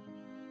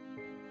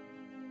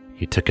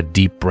 He took a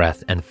deep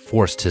breath and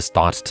forced his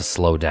thoughts to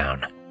slow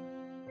down.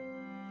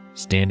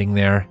 Standing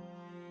there,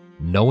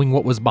 knowing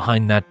what was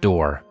behind that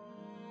door,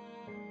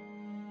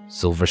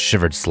 Silver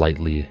shivered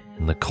slightly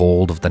in the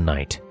cold of the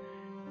night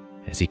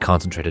as he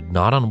concentrated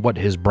not on what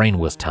his brain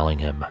was telling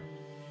him,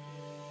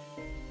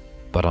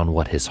 but on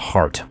what his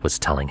heart was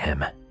telling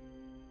him.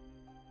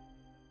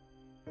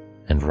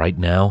 And right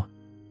now,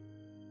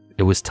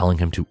 it was telling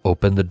him to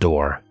open the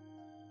door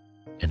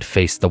and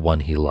face the one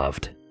he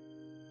loved.